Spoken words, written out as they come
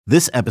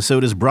This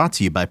episode is brought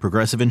to you by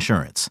Progressive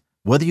Insurance.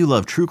 Whether you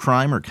love true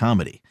crime or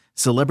comedy,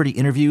 celebrity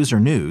interviews or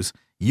news,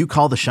 you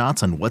call the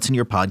shots on what's in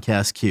your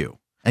podcast queue.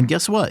 And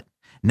guess what?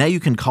 Now you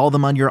can call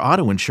them on your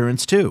auto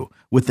insurance too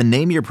with the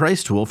Name Your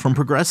Price tool from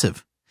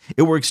Progressive.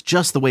 It works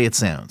just the way it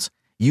sounds.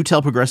 You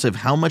tell Progressive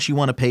how much you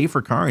want to pay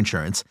for car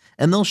insurance,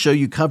 and they'll show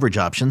you coverage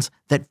options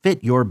that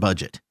fit your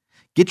budget.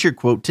 Get your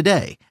quote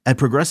today at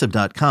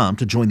Progressive.com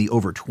to join the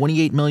over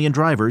 28 million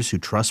drivers who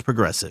trust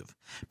Progressive.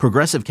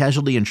 Progressive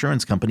Casualty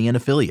Insurance Company and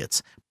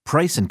Affiliates.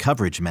 Price and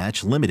coverage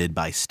match limited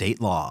by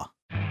state law.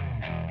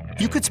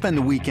 You could spend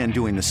the weekend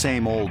doing the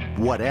same old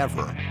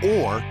whatever,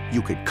 or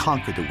you could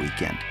conquer the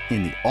weekend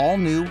in the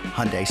all-new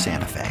Hyundai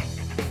Santa Fe.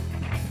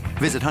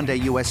 Visit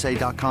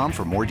HyundaiUSA.com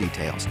for more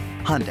details.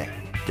 Hyundai,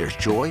 there's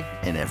joy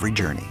in every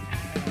journey.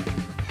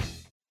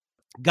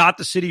 Got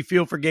the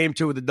Citi-Field for Game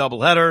 2 with a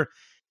doubleheader,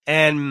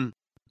 and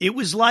it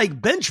was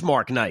like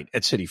benchmark night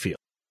at Citi-Field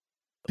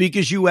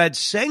because you had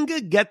Senga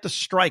get the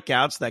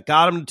strikeouts that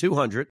got him to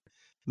 200,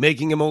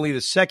 making him only the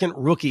second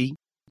rookie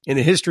in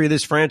the history of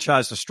this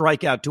franchise to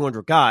strike out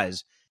 200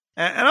 guys.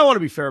 And I want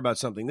to be fair about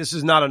something. This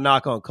is not a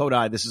knock on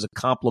Kodai. This is a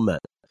compliment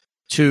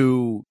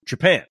to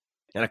Japan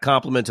and a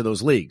compliment to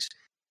those leagues.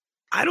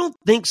 I don't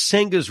think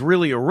Senga's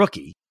really a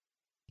rookie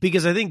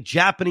because I think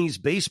Japanese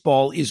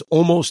baseball is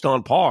almost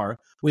on par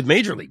with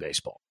Major League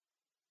Baseball.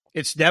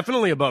 It's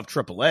definitely above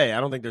AAA.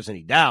 I don't think there's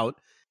any doubt.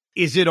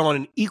 Is it on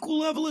an equal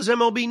level as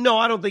MLB? No,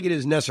 I don't think it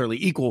is necessarily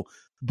equal,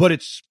 but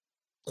it's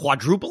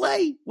quadruple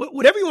A,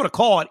 whatever you want to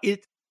call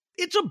it.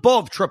 It's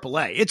above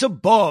AAA. It's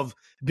above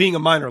being a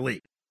minor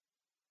league.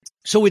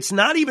 So it's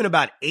not even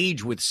about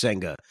age with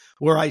Senga,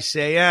 where I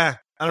say, I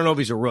don't know if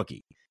he's a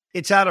rookie.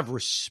 It's out of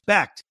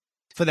respect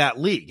for that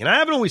league. And I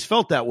haven't always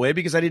felt that way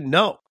because I didn't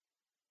know.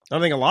 I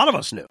don't think a lot of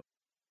us knew.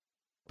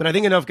 But I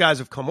think enough guys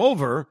have come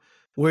over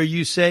where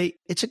you say,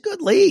 it's a good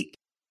league.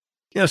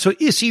 So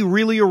is he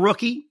really a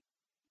rookie?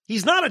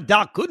 He's not a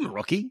Doc Gooden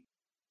rookie.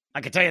 I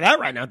can tell you that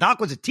right now.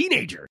 Doc was a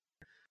teenager.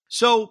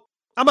 So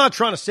I'm not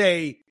trying to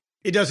say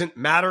it doesn't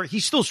matter. He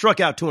still struck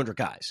out 200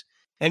 guys.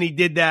 And he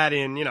did that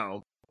in,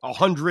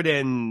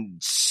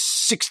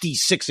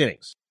 166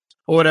 innings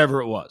or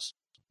whatever it was.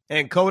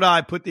 And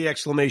Kodai put the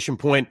exclamation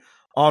point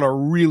on a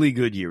really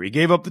good year. He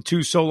gave up the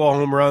 2 solo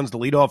home runs, the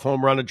leadoff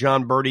home run to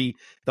John Birdie,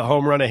 the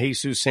home run to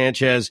Jesus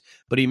Sanchez,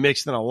 but he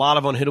mixed in a lot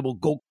of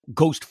unhittable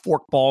ghost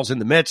fork balls in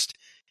the midst.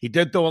 He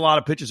did throw a lot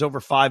of pitches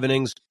over 5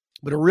 innings,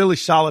 but a really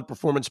solid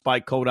performance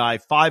by Kodai.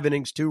 5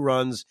 innings, 2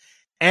 runs.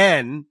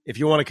 And if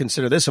you want to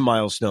consider this a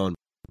milestone,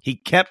 he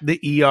kept the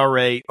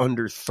ERA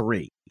under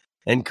 3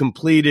 and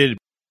completed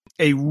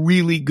a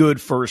really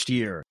good first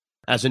year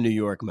as a New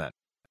York Met.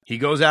 He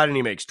goes out and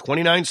he makes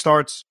 29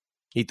 starts.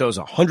 He throws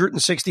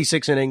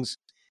 166 innings.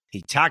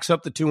 He tacks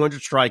up the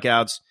 200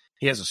 strikeouts.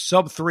 He has a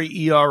sub-3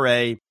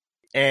 ERA.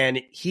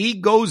 And he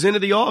goes into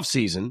the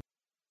offseason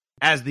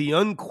as the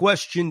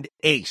unquestioned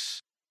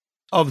ace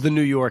of the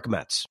New York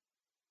Mets.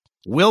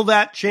 Will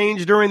that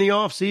change during the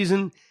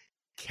offseason?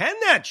 Can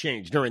that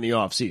change during the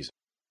offseason?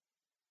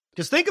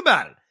 Just think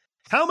about it.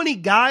 How many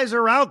guys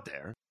are out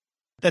there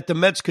that the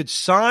Mets could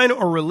sign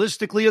or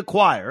realistically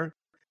acquire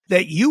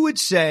that you would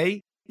say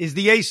is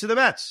the ace of the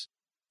Mets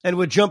and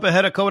would jump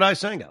ahead of Kodai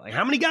Senga? Like,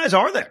 how many guys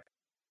are there?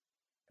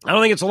 I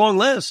don't think it's a long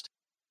list.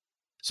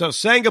 So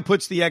Senga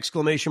puts the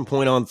exclamation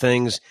point on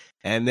things,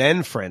 and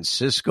then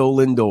Francisco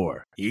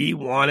Lindor. He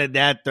wanted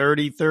that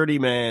 30-30,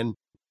 man.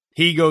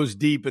 He goes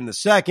deep in the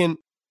second.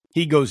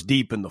 He goes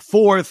deep in the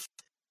fourth.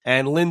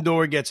 And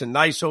Lindor gets a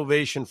nice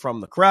ovation from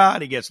the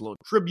crowd. He gets a little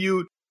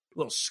tribute, a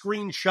little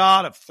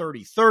screenshot of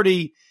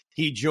 30-30.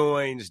 He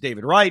joins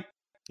David Wright.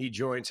 He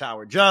joins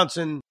Howard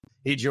Johnson.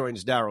 He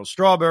joins Darryl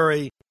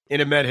Strawberry in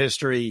a Met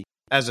history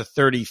as a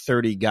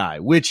 30-30 guy,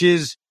 which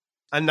is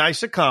a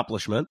nice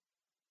accomplishment.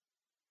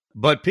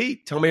 But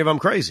Pete, tell me if I'm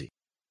crazy.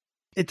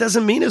 It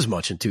doesn't mean as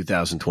much in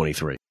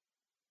 2023.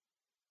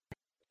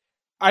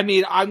 I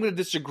mean, I'm going to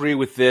disagree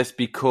with this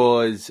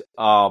because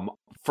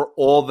for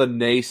all the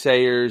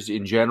naysayers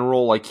in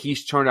general, like,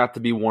 he's turned out to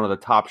be one of the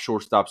top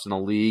shortstops in the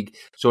league.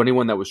 So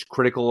anyone that was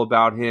critical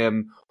about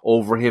him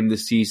over him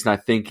this season, I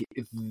think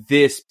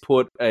this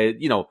put a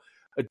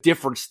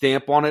different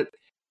stamp on it.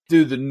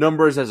 Do the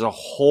numbers as a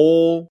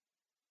whole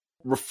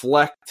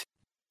reflect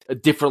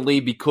differently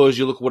because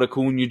you look what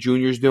Acuna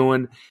Jr. is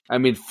doing? I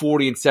mean,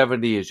 40 and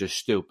 70 is just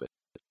stupid,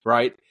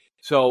 right?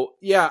 So,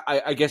 yeah,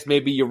 I guess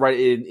maybe you're right.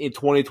 In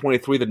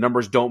 2023, the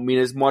numbers don't mean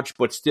as much,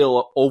 but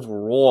still,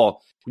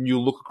 overall, when you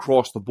look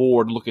across the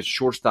board, look at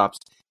shortstops,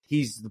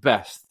 he's the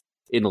best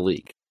in the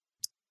league.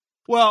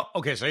 Well,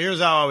 okay, so here's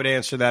how I would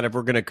answer that if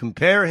we're going to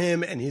compare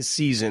him and his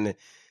season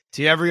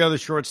to every other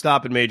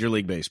shortstop in Major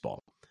League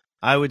Baseball.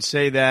 I would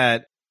say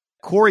that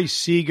Corey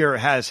Seager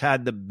has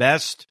had the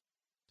best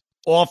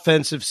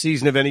offensive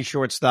season of any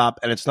shortstop,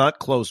 and it's not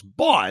close.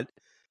 But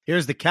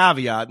here's the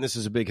caveat, and this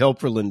is a big help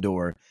for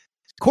Lindor.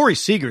 Corey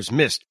Seager's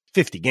missed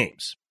 50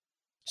 games.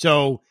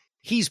 So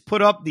he's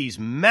put up these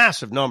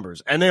massive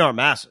numbers, and they are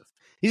massive.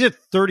 He's hit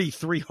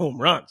 33 home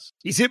runs.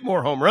 He's hit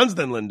more home runs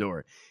than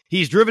Lindor.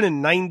 He's driven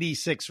in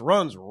 96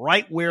 runs,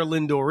 right where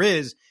Lindor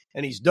is.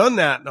 and he's done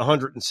that in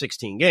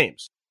 116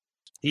 games.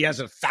 He has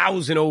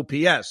 1,000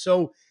 OPS.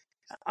 So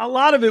a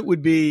lot of it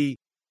would be,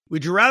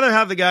 would you rather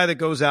have the guy that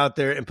goes out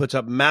there and puts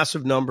up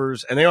massive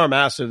numbers, and they are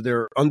massive,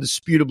 they're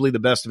undisputably the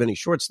best of any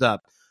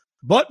shortstop,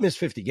 but miss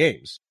 50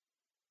 games,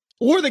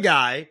 or the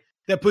guy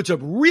that puts up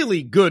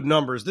really good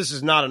numbers? This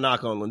is not a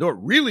knock on Lindor.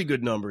 Really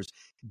good numbers,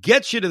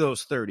 gets you to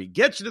those 30,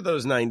 gets you to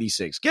those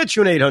 96, gets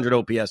you an 800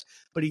 OPS,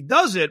 but he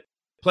does it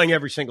playing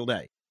every single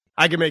day.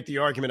 I can make the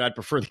argument I'd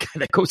prefer the guy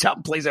that goes out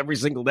and plays every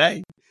single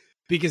day,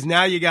 because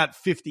now you got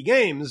 50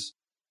 games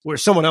where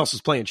someone else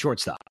is playing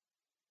shortstop.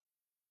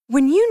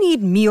 When you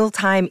need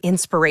mealtime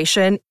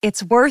inspiration,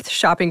 it's worth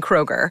shopping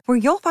Kroger, where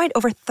you'll find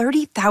over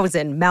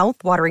 30,000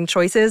 mouth-watering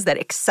choices that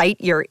excite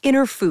your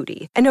inner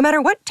foodie. And no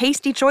matter what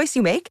tasty choice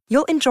you make,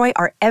 you'll enjoy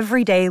our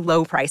everyday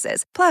low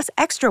prices, plus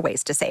extra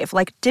ways to save,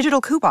 like digital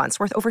coupons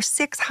worth over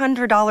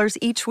 $600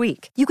 each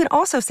week. You can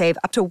also save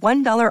up to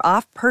 $1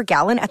 off per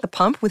gallon at the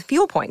pump with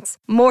fuel points.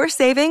 More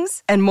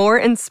savings and more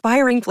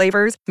inspiring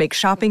flavors make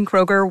shopping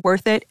Kroger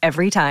worth it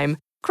every time.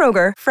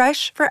 Kroger,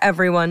 fresh for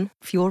everyone.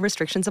 Fuel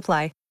restrictions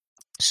apply.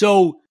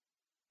 So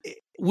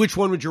which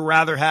one would you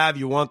rather have?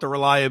 You want the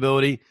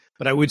reliability,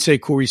 but I would say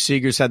Corey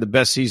Seager's had the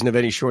best season of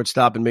any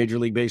shortstop in Major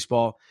League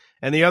Baseball.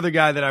 And the other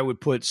guy that I would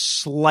put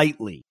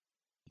slightly,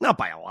 not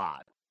by a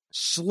lot,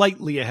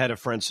 slightly ahead of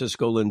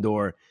Francisco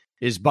Lindor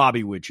is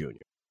Bobby Witt Jr.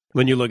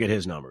 when you look at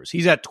his numbers.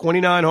 He's at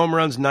 29 home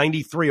runs,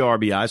 93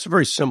 RBI, so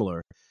very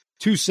similar.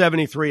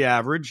 273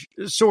 average,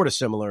 sort of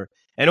similar.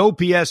 An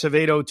OPS of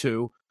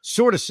 802,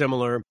 sort of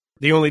similar.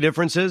 The only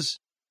difference is,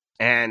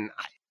 and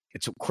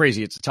it's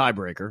crazy, it's a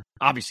tiebreaker.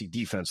 Obviously,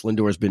 defense.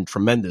 Lindor has been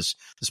tremendous,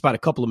 despite a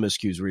couple of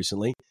miscues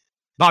recently.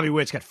 Bobby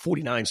Witt's got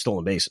 49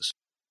 stolen bases.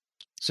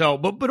 So,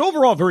 but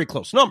overall, very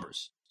close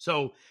numbers.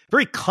 So,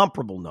 very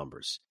comparable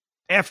numbers.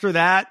 After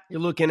that, you're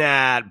looking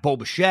at Bo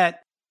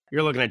Bichette.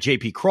 You're looking at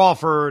J.P.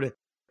 Crawford.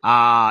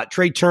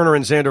 Trey Turner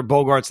and Xander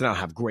Bogaerts now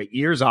have great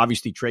years.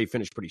 Obviously, Trey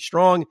finished pretty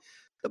strong.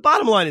 The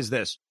bottom line is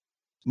this.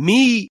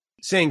 Me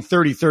saying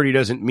 30-30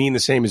 doesn't mean the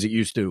same as it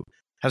used to.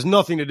 Has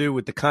nothing to do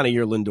with the kind of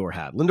year Lindor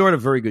had. Lindor had a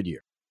very good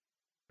year.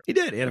 He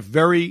did. He had a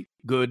very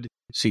good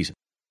season.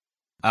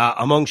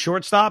 Among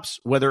shortstops,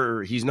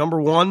 whether he's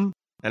number one,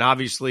 and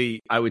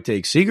obviously I would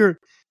take Seager,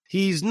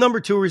 he's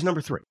number two or he's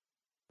number three.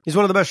 He's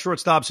one of the best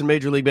shortstops in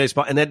Major League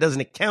Baseball, and that doesn't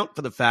account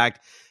for the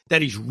fact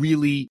that he's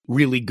really,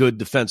 really good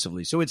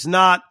defensively. So it's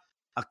not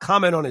a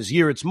comment on his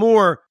year. It's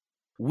more,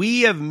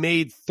 we have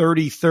made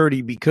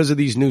 30-30 because of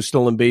these new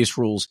stolen base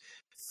rules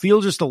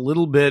feel just a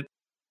little bit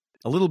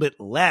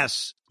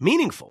less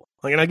meaningful.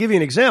 Like, and I'll give you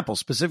an example,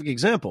 specific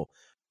example.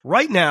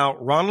 Right now,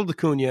 Ronald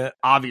Acuna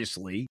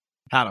obviously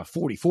had a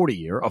 40-40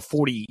 year, a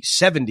 40-70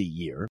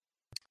 year.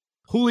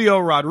 Julio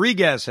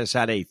Rodriguez has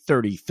had a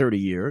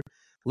 30-30 year.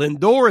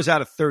 Lindor has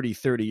had a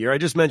 30-30 year. I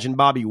just mentioned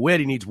Bobby Witt.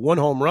 He needs one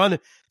home run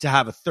to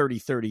have a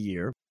 30-30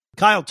 year.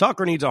 Kyle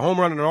Tucker needs a home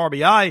run and an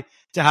RBI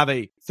to have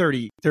a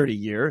 30-30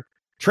 year.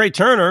 Trey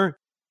Turner,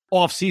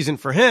 off season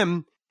for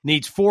him,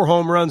 needs 4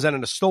 home runs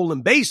and a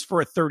stolen base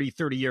for a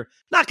 30-30 year.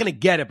 Not going to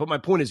get it, but my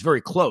point is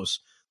very close.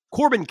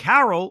 Corbin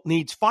Carroll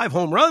needs 5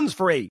 home runs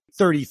for a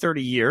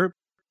 30-30 year.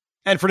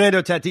 And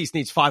Fernando Tatis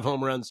needs 5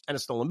 home runs and a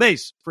stolen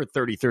base for a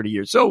 30-30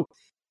 year. So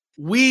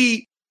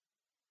we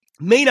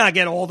may not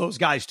get all those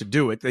guys to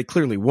do it. They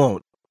clearly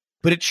won't.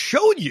 But it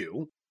showed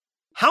you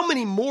how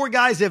many more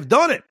guys have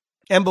done it.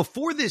 And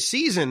before this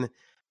season,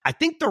 I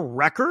think the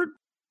record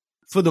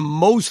for the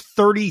most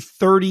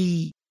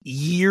 30-30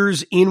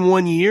 years in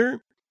one year,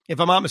 if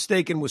I'm not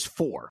mistaken, was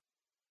 4.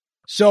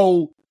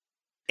 So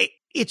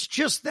it's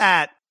just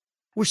that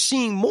we're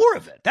seeing more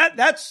of it.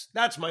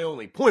 That's my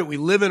only point. We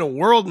live in a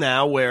world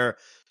now where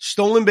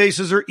stolen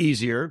bases are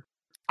easier.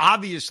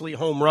 Obviously,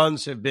 home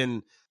runs have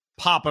been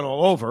popping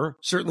all over,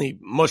 certainly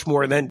much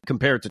more than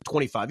compared to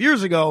 25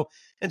 years ago.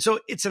 And so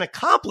it's an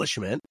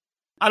accomplishment.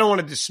 I don't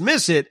want to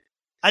dismiss it.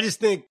 I just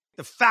think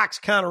the facts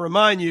kind of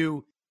remind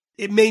you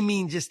it may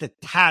mean just a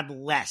tad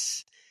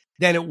less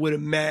than it would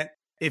have meant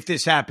if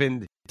this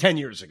happened 10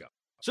 years ago.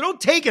 So don't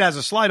take it as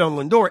a slide on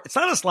Lindor. It's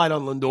not a slide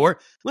on Lindor.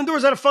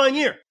 Lindor's had a fine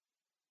year.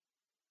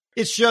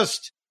 It's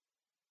just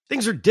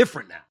things are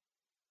different now.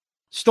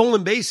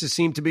 Stolen bases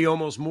seem to be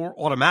almost more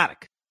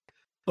automatic.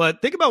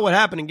 But think about what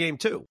happened in game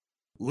 2.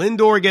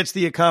 Lindor gets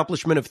the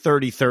accomplishment of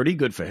 30-30.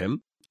 Good for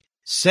him.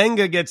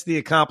 Senga gets the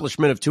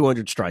accomplishment of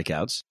 200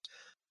 strikeouts.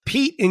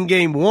 Pete in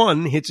game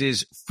 1 hits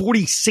his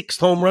 46th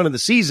home run of the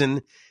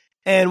season.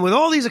 And with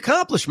all these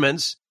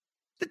accomplishments,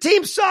 the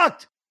team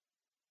sucked.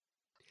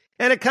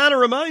 And it kind of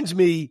reminds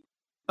me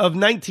of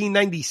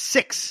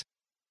 1996.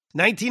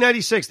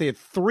 1996, they had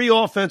 3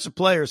 offensive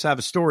players have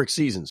historic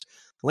seasons.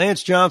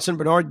 Lance Johnson,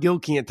 Bernard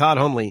Gilkey, and Todd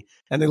Hundley,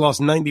 and they lost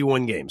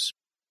 91 games.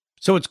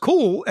 So it's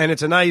cool, and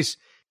it's a nice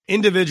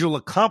individual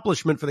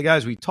accomplishment for the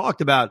guys we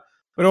talked about,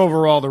 but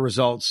overall the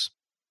results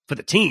for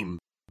the team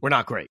were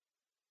not great.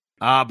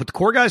 But the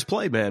core guys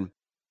played, man.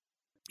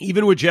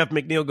 Even with Jeff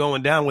McNeil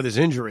going down with his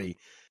injury,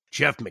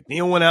 Jeff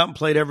McNeil went out and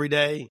played every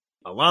day.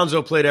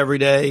 Alonso played every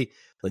day.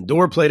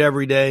 Lindor played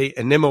every day.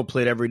 And Nimmo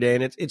played every day.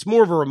 And it's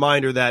more of a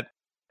reminder that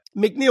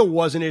McNeil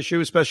was an issue,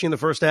 especially in the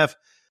first half,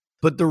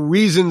 but the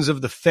reasons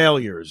of the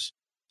failures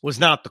was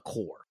not the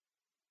core.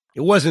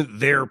 It wasn't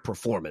their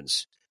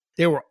performance.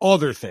 There were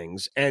other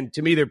things, and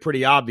to me, they're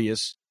pretty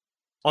obvious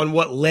on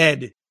what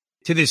led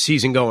to this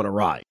season going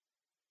awry.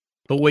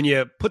 But when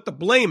you put the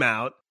blame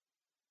out,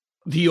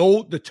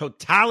 the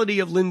totality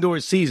of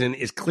Lindor's season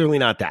is clearly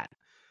not that.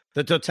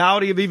 The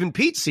totality of even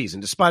Pete's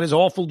season, despite his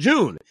awful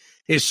June,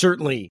 is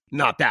certainly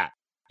not that.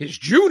 His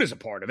June is a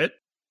part of it.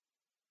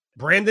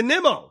 Brandon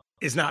Nimmo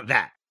is not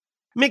that.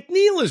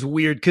 McNeil is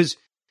weird because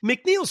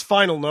McNeil's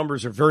final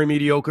numbers are very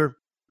mediocre,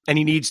 and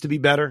he needs to be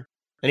better.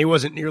 And he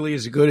wasn't nearly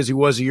as good as he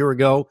was a year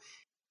ago.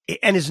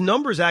 And his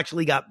numbers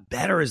actually got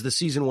better as the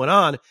season went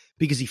on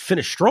because he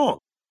finished strong.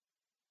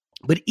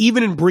 But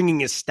even in bringing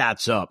his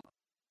stats up,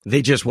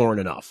 they just weren't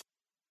enough.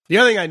 The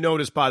other thing I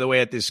noticed, by the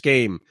way, at this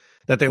game,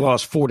 that they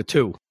lost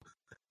 4-2.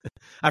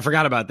 I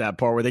forgot about that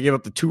part where they gave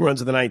up the 2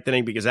 runs in the 9th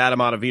inning because Adam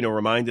Ottavino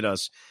reminded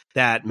us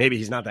that maybe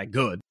he's not that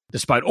good,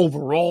 despite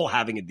overall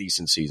having a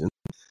decent season,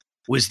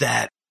 was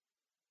that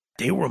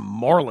they were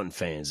Marlin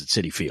fans at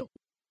Citi-Field.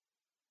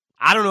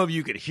 I don't know if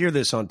you could hear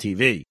this on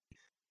TV,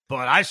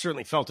 but I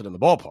certainly felt it in the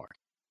ballpark.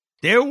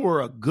 There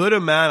were a good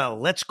amount of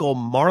let's go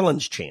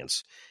Marlins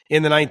chants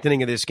in the 9th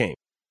inning of this game.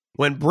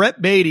 When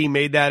Brett Beatty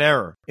made that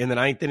error in the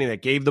 9th inning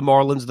that gave the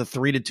Marlins the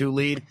 3-2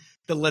 lead,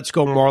 the let's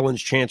go Marlins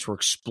chants were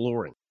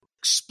exploding.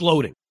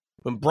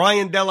 When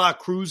Brian De La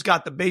Cruz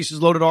got the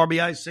bases loaded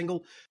RBI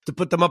single to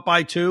put them up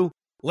by 2,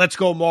 let's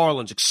go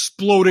Marlins,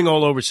 exploding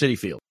all over Citi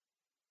Field.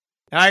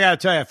 And I got to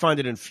tell you, I find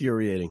it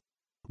infuriating.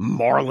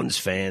 Marlins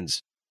fans.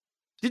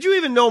 Did you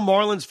even know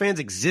Marlins fans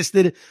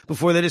existed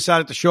before they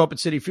decided to show up at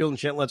Citi Field and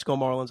chant, let's go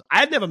Marlins? I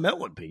had never met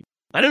one, Pete.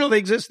 I didn't know they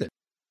existed.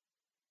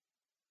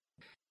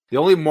 The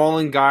only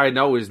Marlin guy I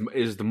know is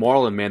the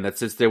Marlin man that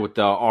sits there with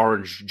the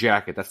orange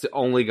jacket. That's the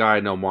only guy I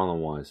know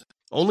Marlin-wise.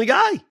 Only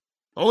guy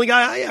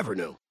I ever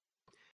knew.